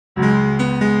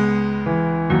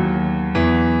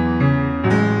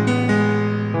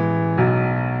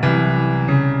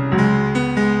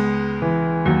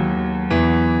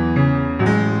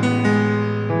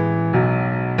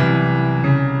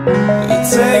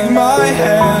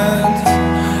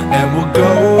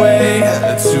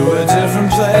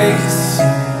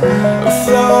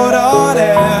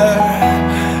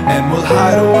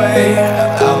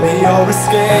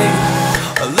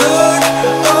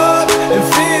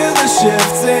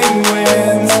drifting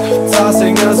winds,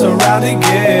 tossing us around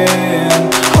again.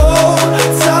 Hold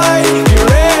tight, get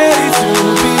ready to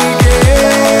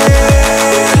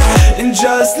begin, and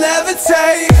just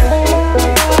levitate.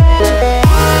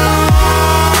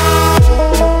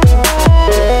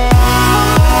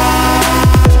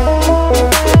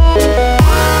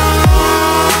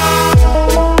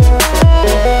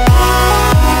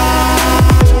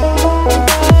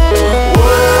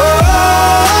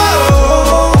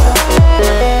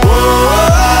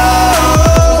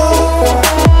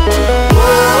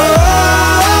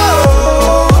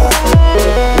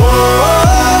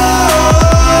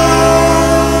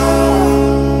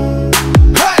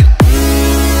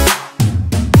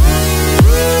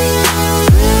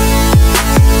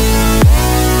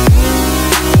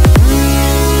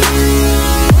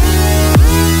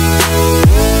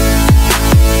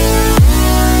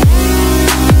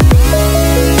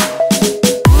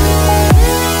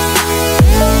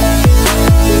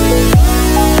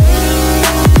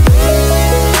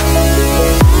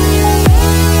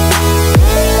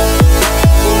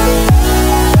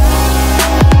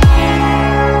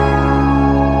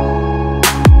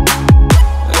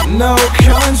 No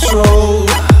control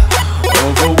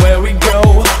over where we go,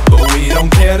 but we don't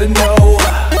care to know.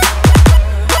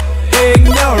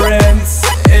 Ignorance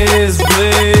is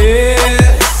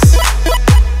bliss.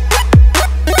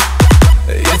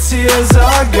 Your tears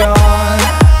are gone,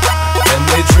 and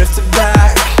they drifted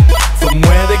back from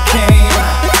where they came,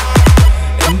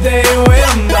 and they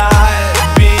will not